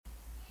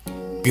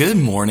Good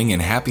morning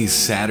and happy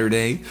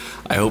Saturday.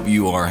 I hope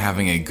you are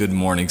having a good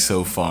morning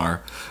so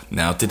far.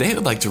 Now, today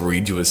I'd like to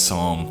read you a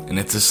psalm, and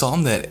it's a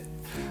psalm that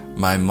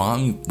my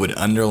mom would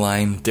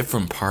underline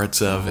different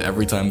parts of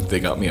every time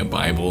they got me a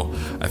Bible.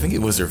 I think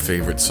it was her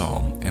favorite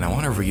psalm, and I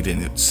want to read it,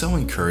 and it's so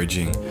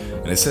encouraging.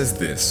 And it says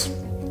this.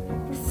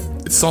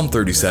 It's Psalm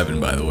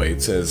 37, by the way.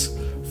 It says,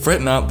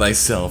 "Fret not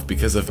thyself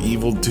because of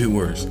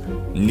evildoers,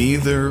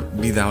 neither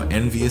be thou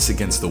envious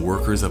against the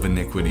workers of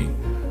iniquity.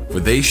 For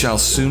they shall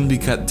soon be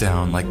cut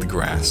down like the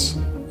grass,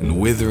 and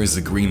wither as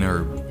the green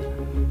herb.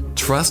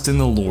 Trust in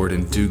the Lord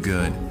and do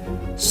good,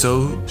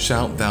 so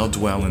shalt thou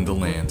dwell in the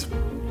land.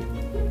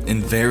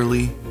 And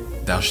verily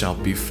thou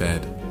shalt be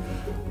fed.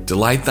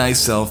 Delight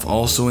thyself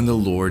also in the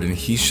Lord, and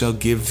he shall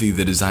give thee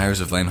the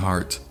desires of thine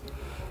heart.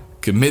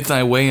 Commit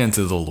thy way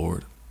unto the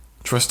Lord.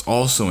 Trust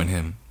also in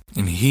him,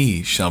 and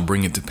he shall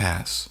bring it to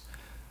pass.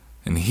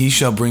 And he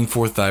shall bring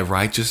forth thy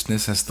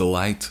righteousness as the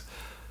light,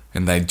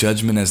 and thy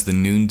judgment as the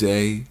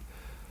noonday.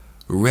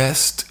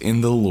 Rest in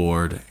the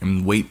Lord,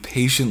 and wait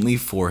patiently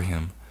for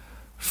him.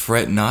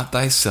 Fret not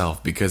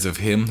thyself because of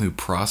him who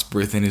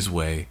prospereth in his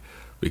way,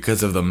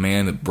 because of the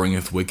man that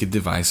bringeth wicked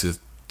devices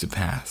to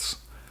pass.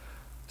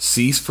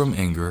 Cease from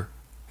anger,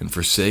 and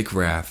forsake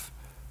wrath.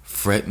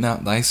 Fret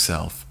not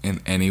thyself in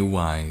any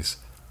wise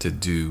to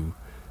do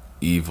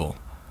evil."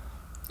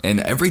 And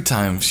every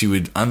time she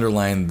would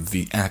underline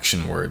the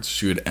action words.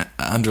 She would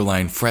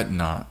underline fret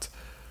not.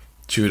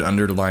 She would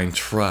underline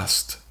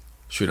trust.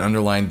 She would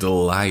underline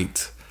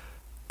delight,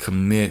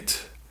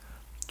 commit,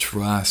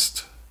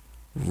 trust,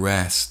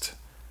 rest,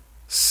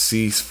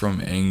 cease from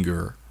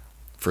anger,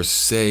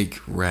 forsake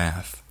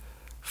wrath.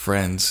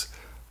 Friends,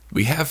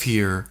 we have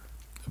here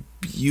a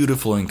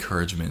beautiful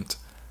encouragement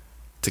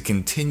to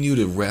continue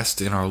to rest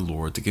in our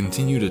Lord, to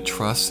continue to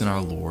trust in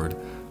our Lord,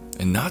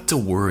 and not to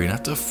worry,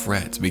 not to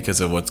fret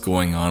because of what's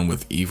going on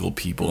with evil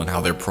people and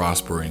how they're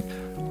prospering.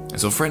 And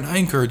so, friend, I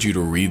encourage you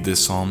to read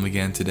this psalm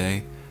again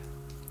today.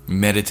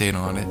 Meditate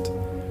on it.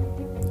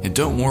 And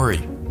don't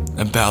worry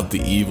about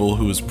the evil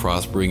who is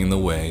prospering in the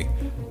way.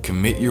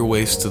 Commit your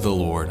ways to the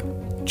Lord.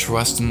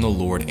 Trust in the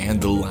Lord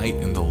and delight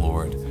in the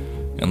Lord.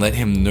 And let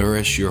him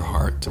nourish your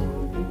heart.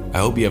 I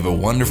hope you have a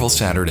wonderful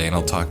Saturday, and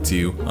I'll talk to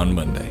you on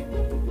Monday.